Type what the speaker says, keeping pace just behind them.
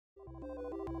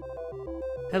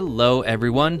Hello,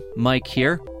 everyone. Mike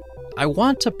here. I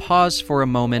want to pause for a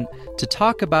moment to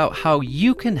talk about how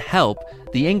you can help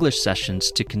the English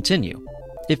sessions to continue.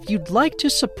 If you'd like to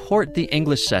support the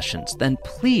English sessions, then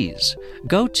please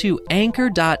go to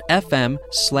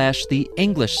anchor.fm/the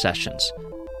English sessions.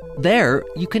 There,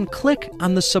 you can click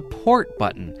on the support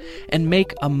button and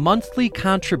make a monthly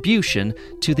contribution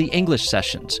to the English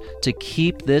sessions to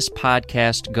keep this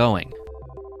podcast going.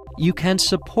 You can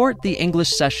support the English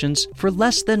sessions for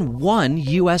less than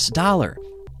 $1.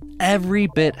 Every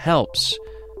bit helps.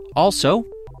 Also,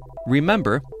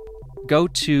 remember, go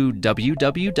to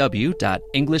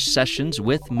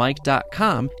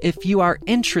www.englishsessionswithmike.com if you are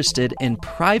interested in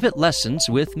private lessons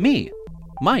with me,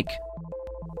 Mike.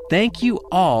 Thank you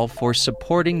all for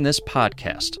supporting this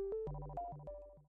podcast.